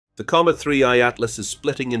The Comet 3I Atlas is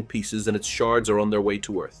splitting in pieces and its shards are on their way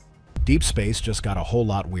to Earth. Deep space just got a whole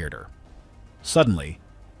lot weirder. Suddenly,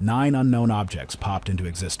 9 unknown objects popped into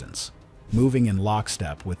existence, moving in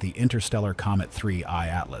lockstep with the interstellar Comet 3I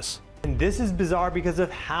Atlas. And this is bizarre because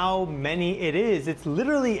of how many it is. It's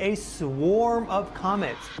literally a swarm of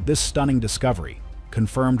comets. This stunning discovery,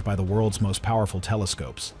 confirmed by the world's most powerful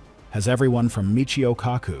telescopes, has everyone from Michio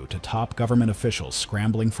Kaku to top government officials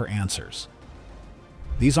scrambling for answers.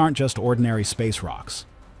 These aren't just ordinary space rocks.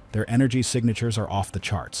 Their energy signatures are off the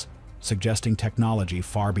charts, suggesting technology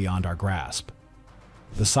far beyond our grasp.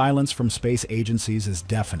 The silence from space agencies is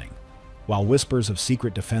deafening, while whispers of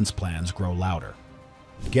secret defense plans grow louder.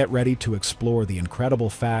 Get ready to explore the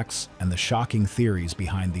incredible facts and the shocking theories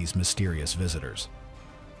behind these mysterious visitors.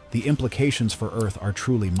 The implications for Earth are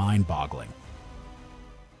truly mind-boggling.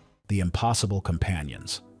 The Impossible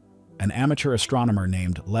Companions. An amateur astronomer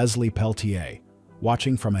named Leslie Peltier,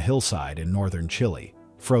 watching from a hillside in northern Chile,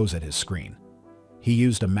 froze at his screen. He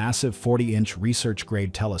used a massive 40-inch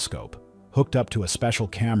research-grade telescope, hooked up to a special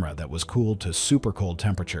camera that was cooled to super cold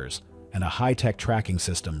temperatures, and a high-tech tracking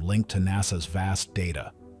system linked to NASA's vast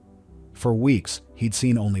data. For weeks, he'd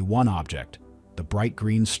seen only one object, the bright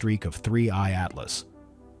green streak of 3I Atlas.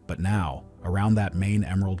 But now, around that main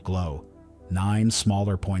emerald glow, 9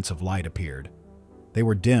 smaller points of light appeared. They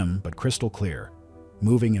were dim but crystal clear,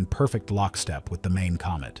 moving in perfect lockstep with the main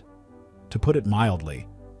comet. To put it mildly,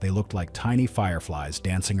 they looked like tiny fireflies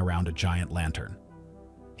dancing around a giant lantern.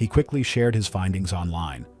 He quickly shared his findings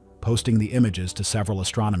online, posting the images to several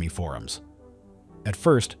astronomy forums. At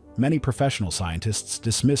first, many professional scientists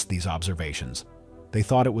dismissed these observations. They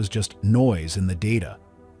thought it was just noise in the data,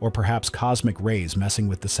 or perhaps cosmic rays messing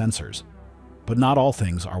with the sensors. But not all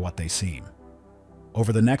things are what they seem.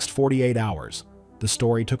 Over the next 48 hours, the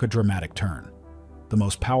story took a dramatic turn. The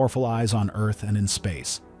most powerful eyes on Earth and in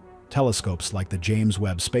space, telescopes like the James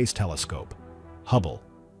Webb Space Telescope, Hubble,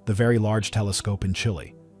 the Very Large Telescope in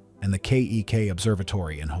Chile, and the KEK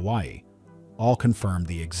Observatory in Hawaii, all confirmed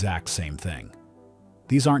the exact same thing.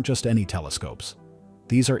 These aren't just any telescopes.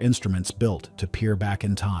 These are instruments built to peer back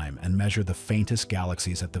in time and measure the faintest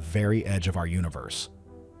galaxies at the very edge of our universe.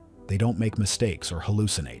 They don't make mistakes or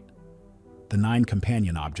hallucinate. The 9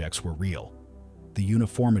 companion objects were real. The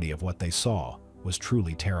uniformity of what they saw was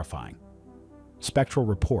truly terrifying. Spectral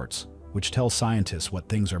reports, which tell scientists what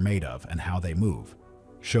things are made of and how they move,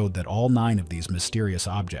 showed that all 9 of these mysterious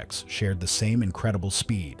objects shared the same incredible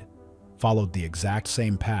speed, followed the exact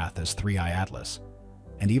same path as 3I Atlas,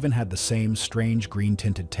 and even had the same strange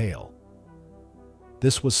green-tinted tail.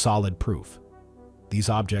 This was solid proof. These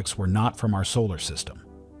objects were not from our solar system.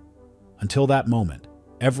 Until that moment,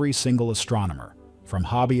 every single astronomer, from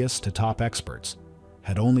hobbyists to top experts,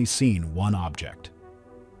 had only seen one object.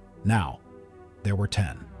 Now, there were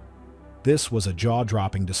 10. This was a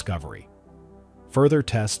jaw-dropping discovery. Further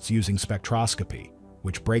tests using spectroscopy,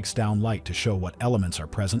 which breaks down light to show what elements are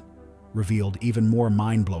present, revealed even more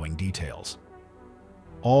mind-blowing details.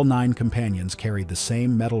 All 9 companions carried the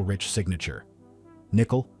same metal-rich signature: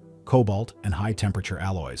 nickel, cobalt, and high-temperature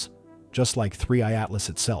alloys, just like 3I Atlas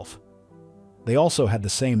itself. They also had the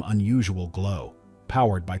same unusual glow,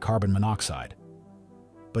 powered by carbon monoxide.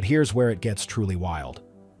 But here's where it gets truly wild.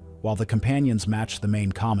 While the companions matched the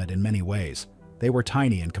main comet in many ways, they were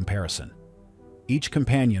tiny in comparison. Each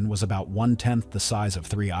companion was about 1/10 the size of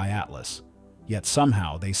 3I Atlas, yet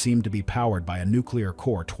somehow they seemed to be powered by a nuclear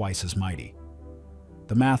core twice as mighty.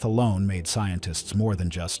 The math alone made scientists more than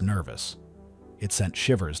just nervous. It sent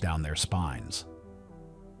shivers down their spines.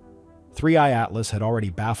 3I Atlas had already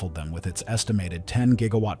baffled them with its estimated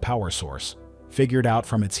 10-gigawatt power source, figured out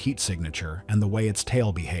from its heat signature and the way its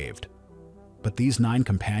tail behaved. But these 9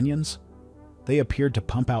 companions? They appeared to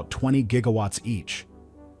pump out 20 gigawatts each.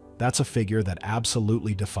 That's a figure that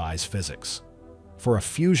absolutely defies physics. For a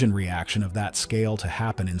fusion reaction of that scale to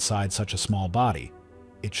happen inside such a small body,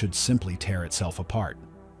 it should simply tear itself apart.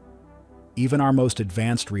 Even our most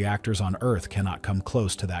advanced reactors on Earth cannot come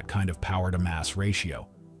close to that kind of power-to-mass ratio.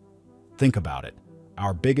 Think about it.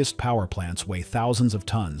 Our biggest power plants weigh thousands of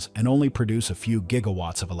tons and only produce a few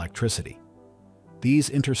gigawatts of electricity.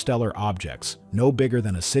 These interstellar objects, no bigger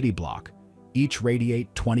than a city block, each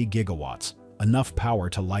radiate 20 gigawatts, enough power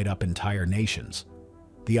to light up entire nations.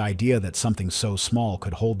 The idea that something so small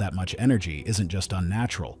could hold that much energy isn't just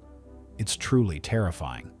unnatural, it's truly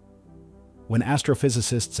terrifying. When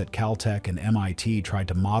astrophysicists at Caltech and MIT tried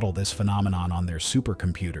to model this phenomenon on their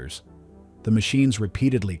supercomputers, the machines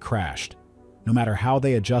repeatedly crashed. No matter how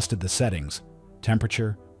they adjusted the settings,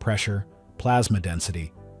 temperature, pressure, plasma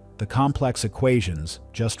density, the complex equations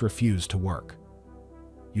just refused to work.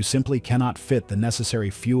 You simply cannot fit the necessary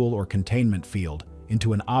fuel or containment field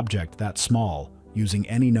into an object that small using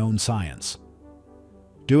any known science.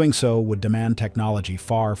 Doing so would demand technology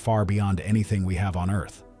far, far beyond anything we have on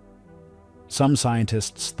Earth. Some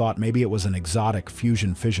scientists thought maybe it was an exotic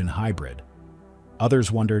fusion-fission hybrid.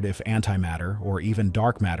 Others wondered if antimatter or even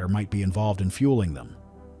dark matter might be involved in fueling them.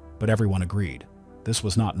 But everyone agreed, this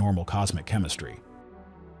was not normal cosmic chemistry.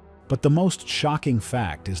 But the most shocking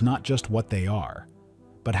fact is not just what they are,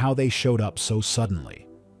 but how they showed up so suddenly.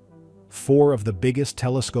 4 of the biggest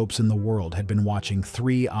telescopes in the world had been watching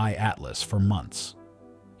 3I Atlas for months.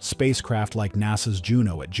 Spacecraft like NASA's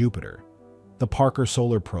Juno at Jupiter, the Parker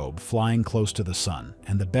Solar Probe flying close to the Sun,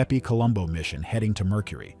 and the Bepi-Colombo mission heading to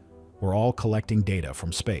Mercury were all collecting data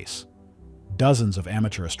from space. Dozens of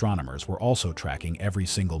amateur astronomers were also tracking every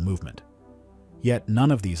single movement. Yet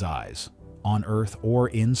none of these eyes, on Earth or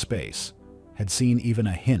in space, had seen even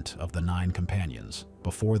a hint of the 9 companions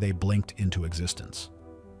before they blinked into existence.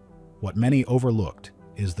 What many overlooked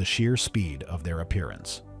is the sheer speed of their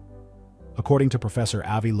appearance. According to Professor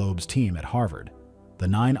Avi Loeb's team at Harvard, the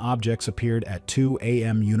 9 objects appeared at 2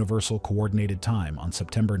 a.m. Universal Coordinated Time on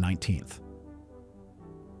September 19th.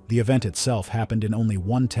 The event itself happened in only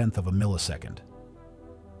 1/10 of a millisecond.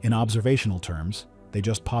 In observational terms, they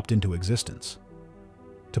just popped into existence.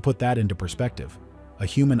 To put that into perspective, a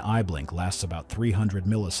human eye blink lasts about 300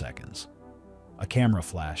 milliseconds. A camera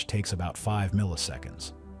flash takes about 5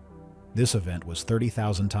 milliseconds. This event was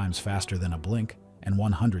 30,000 times faster than a blink and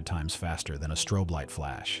 100 times faster than a strobe light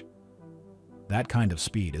flash. That kind of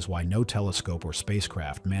speed is why no telescope or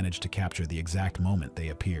spacecraft managed to capture the exact moment they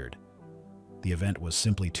appeared. The event was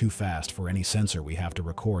simply too fast for any sensor we have to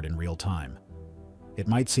record in real time. It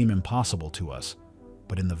might seem impossible to us,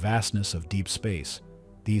 but in the vastness of deep space,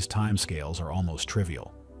 these timescales are almost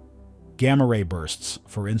trivial. Gamma-ray bursts,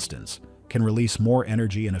 for instance, can release more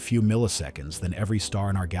energy in a few milliseconds than every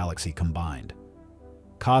star in our galaxy combined.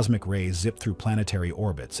 Cosmic rays zip through planetary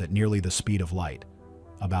orbits at nearly the speed of light,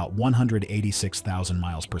 about 186,000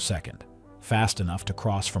 miles per second, fast enough to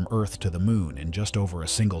cross from Earth to the Moon in just over a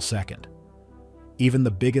single second. Even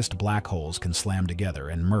the biggest black holes can slam together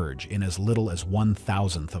and merge in as little as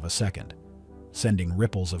 1,000th of a second, sending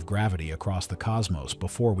ripples of gravity across the cosmos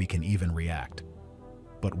before we can even react.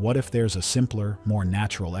 But what if there's a simpler, more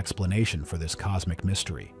natural explanation for this cosmic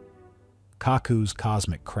mystery? Kaku's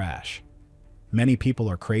cosmic crash. Many people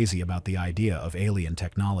are crazy about the idea of alien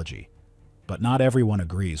technology, but not everyone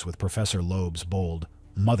agrees with Professor Loeb's bold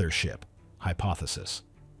mothership hypothesis.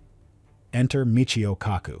 Enter Michio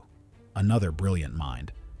Kaku, another brilliant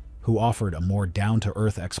mind, who offered a more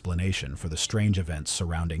down-to-earth explanation for the strange events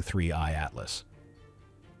surrounding 3I Atlas.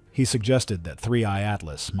 He suggested that 3I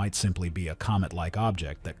Atlas might simply be a comet-like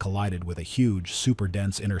object that collided with a huge,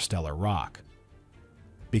 super-dense interstellar rock.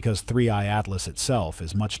 Because 3I Atlas itself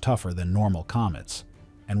is much tougher than normal comets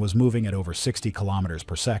and was moving at over 60 kilometers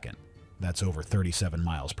per second, that's over 37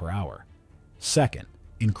 miles per hour. Second,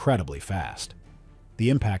 incredibly fast. The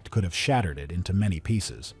impact could have shattered it into many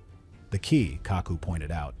pieces. The key, Kaku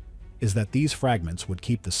pointed out, is that these fragments would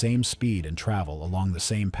keep the same speed and travel along the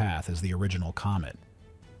same path as the original comet.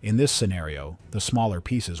 In this scenario, the smaller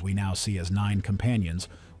pieces we now see as 9 companions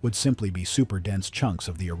would simply be super-dense chunks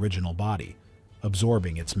of the original body,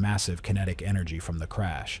 absorbing its massive kinetic energy from the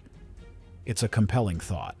crash. It's a compelling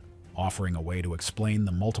thought, offering a way to explain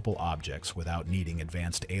the multiple objects without needing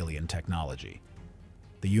advanced alien technology.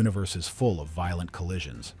 The universe is full of violent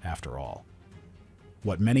collisions, after all.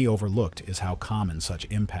 What many overlooked is how common such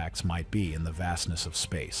impacts might be in the vastness of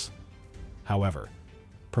space. However,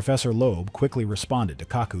 Professor Loeb quickly responded to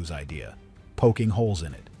Kaku's idea, poking holes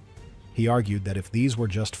in it. He argued that if these were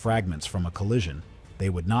just fragments from a collision, they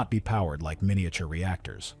would not be powered like miniature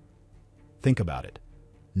reactors. Think about it.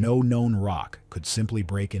 No known rock could simply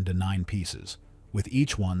break into 9 pieces, with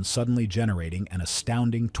each one suddenly generating an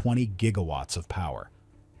astounding 20 gigawatts of power.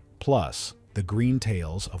 Plus, the green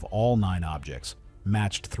tails of all 9 objects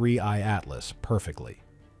matched 3I Atlas perfectly.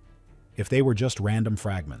 If they were just random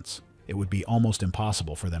fragments, it would be almost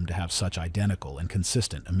impossible for them to have such identical and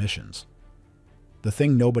consistent emissions. The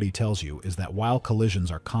thing nobody tells you is that while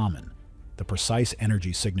collisions are common, the precise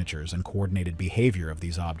energy signatures and coordinated behavior of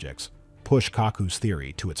these objects push Kaku's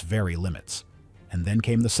theory to its very limits. And then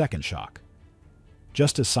came the second shock.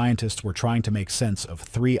 Just as scientists were trying to make sense of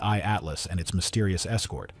 3I Atlas and its mysterious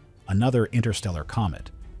escort, another interstellar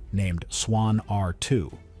comet, named Swan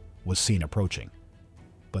R2, was seen approaching.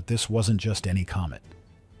 But this wasn't just any comet.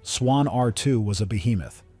 Swan R2 was a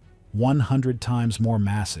behemoth, 100 times more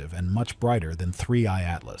massive and much brighter than 3I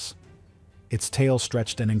Atlas. Its tail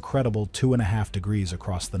stretched an incredible 2.5 degrees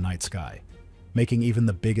across the night sky, making even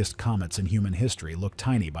the biggest comets in human history look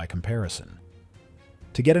tiny by comparison.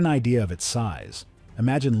 To get an idea of its size,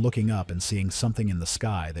 imagine looking up and seeing something in the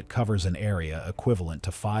sky that covers an area equivalent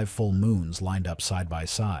to 5 full moons lined up side by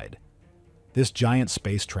side. This giant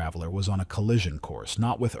space traveler was on a collision course,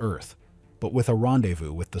 not with Earth, but with a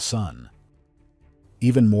rendezvous with the Sun.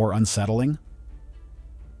 Even more unsettling?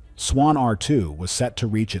 Swan R2 was set to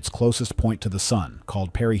reach its closest point to the Sun,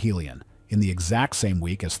 called perihelion, in the exact same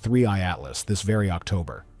week as 3I Atlas this very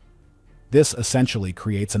October. This essentially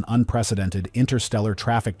creates an unprecedented interstellar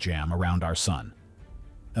traffic jam around our Sun.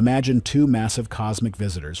 Imagine 2 massive cosmic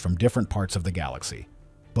visitors from different parts of the galaxy,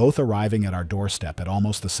 both arriving at our doorstep at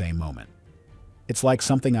almost the same moment. It's like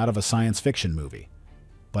something out of a science fiction movie,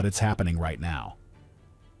 but it's happening right now.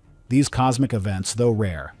 These cosmic events, though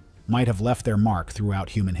rare, might have left their mark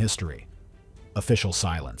throughout human history. Official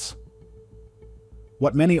silence.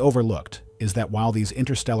 What many overlooked is that while these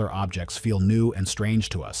interstellar objects feel new and strange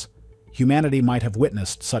to us, humanity might have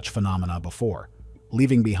witnessed such phenomena before,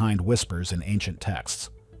 leaving behind whispers in ancient texts.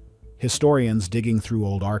 Historians digging through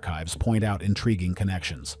old archives point out intriguing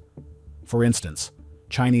connections. For instance,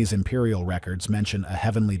 Chinese imperial records mention a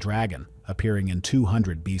heavenly dragon appearing in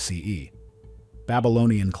 200 BCE.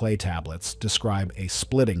 Babylonian clay tablets describe a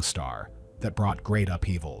splitting star that brought great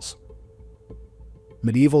upheavals.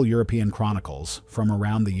 Medieval European chronicles from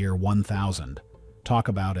around the year 1000 talk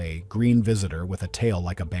about a green visitor with a tail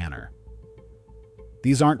like a banner.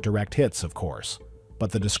 These aren't direct hits, of course,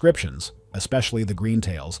 but the descriptions, especially the green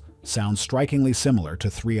tails, sound strikingly similar to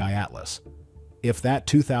 3I Atlas. If that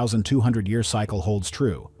 2,200-year cycle holds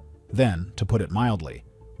true, then, to put it mildly,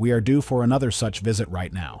 we are due for another such visit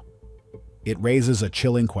right now. It raises a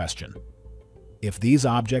chilling question. If these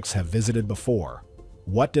objects have visited before,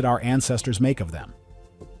 what did our ancestors make of them?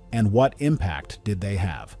 And what impact did they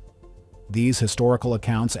have? These historical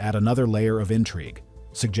accounts add another layer of intrigue,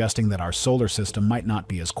 suggesting that our solar system might not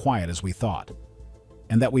be as quiet as we thought,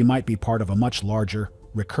 and that we might be part of a much larger,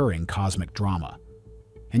 recurring cosmic drama.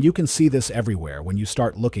 And you can see this everywhere when you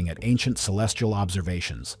start looking at ancient celestial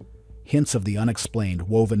observations, hints of the unexplained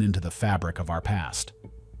woven into the fabric of our past.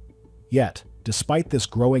 Yet, despite this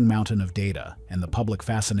growing mountain of data and the public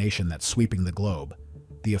fascination that's sweeping the globe,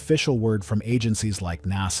 the official word from agencies like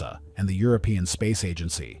NASA and the European Space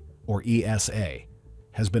Agency, or ESA,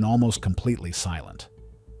 has been almost completely silent.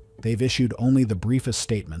 They've issued only the briefest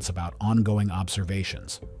statements about ongoing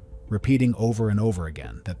observations, repeating over and over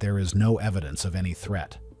again that there is no evidence of any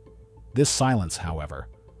threat. This silence, however,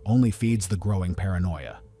 only feeds the growing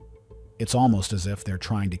paranoia. It's almost as if they're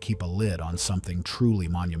trying to keep a lid on something truly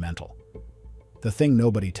monumental. The thing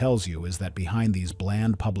nobody tells you is that behind these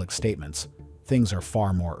bland public statements, things are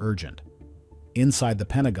far more urgent. Inside the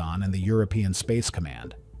Pentagon and the European Space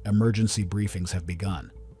Command, emergency briefings have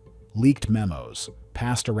begun. Leaked memos,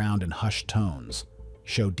 passed around in hushed tones,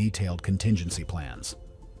 show detailed contingency plans.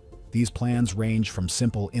 These plans range from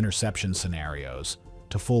simple interception scenarios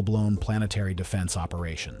to full-blown planetary defense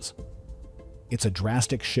operations. It's a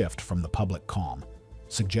drastic shift from the public calm,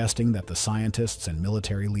 suggesting that the scientists and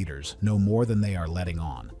military leaders know more than they are letting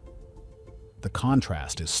on. The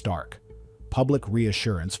contrast is stark: public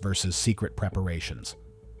reassurance versus secret preparations.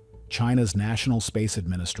 China's National Space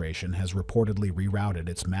Administration has reportedly rerouted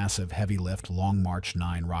its massive heavy-lift Long March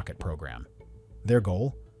 9 rocket program. Their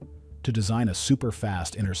goal? To design a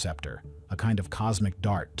super-fast interceptor, a kind of cosmic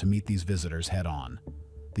dart to meet these visitors head-on.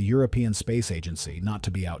 The European Space Agency, not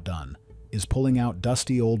to be outdone, is pulling out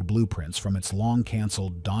dusty old blueprints from its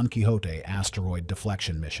long-cancelled Don Quixote asteroid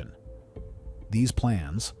deflection mission. These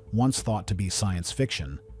plans, once thought to be science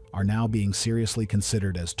fiction, are now being seriously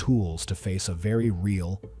considered as tools to face a very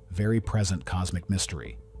real, very present cosmic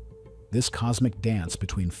mystery. This cosmic dance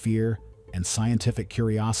between fear and scientific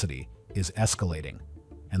curiosity is escalating,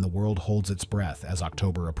 and the world holds its breath as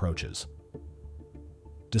October approaches.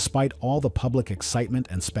 Despite all the public excitement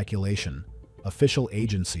and speculation, official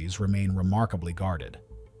agencies remain remarkably guarded.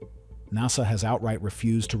 NASA has outright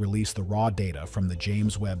refused to release the raw data from the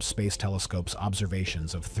James Webb Space Telescope's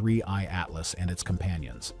observations of 3I Atlas and its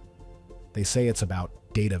companions. They say it's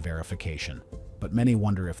about data verification, but many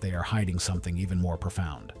wonder if they are hiding something even more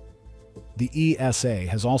profound. The ESA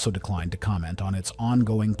has also declined to comment on its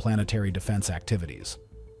ongoing planetary defense activities.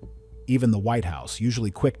 Even the White House,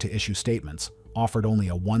 usually quick to issue statements, offered only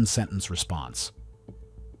a one-sentence response.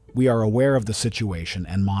 We are aware of the situation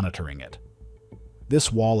and monitoring it.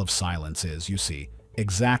 This wall of silence is, you see,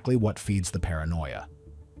 exactly what feeds the paranoia.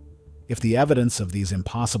 If the evidence of these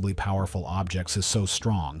impossibly powerful objects is so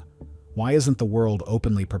strong, why isn't the world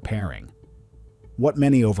openly preparing? What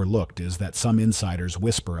many overlooked is that some insiders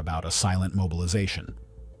whisper about a silent mobilization.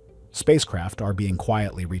 Spacecraft are being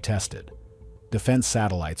quietly retested. Defense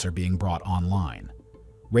satellites are being brought online.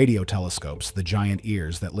 Radio telescopes, the giant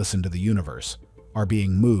ears that listen to the universe, are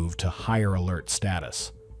being moved to higher alert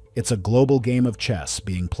status. It's a global game of chess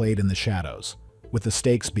being played in the shadows, with the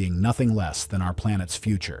stakes being nothing less than our planet's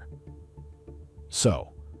future.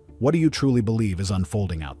 So, what do you truly believe is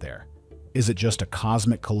unfolding out there? Is it just a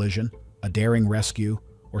cosmic collision, a daring rescue,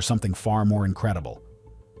 or something far more incredible?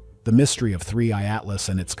 The mystery of 3i Atlas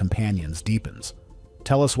and its companions deepens.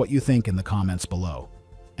 Tell us what you think in the comments below.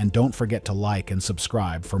 And don't forget to like and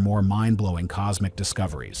subscribe for more mind-blowing cosmic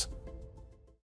discoveries.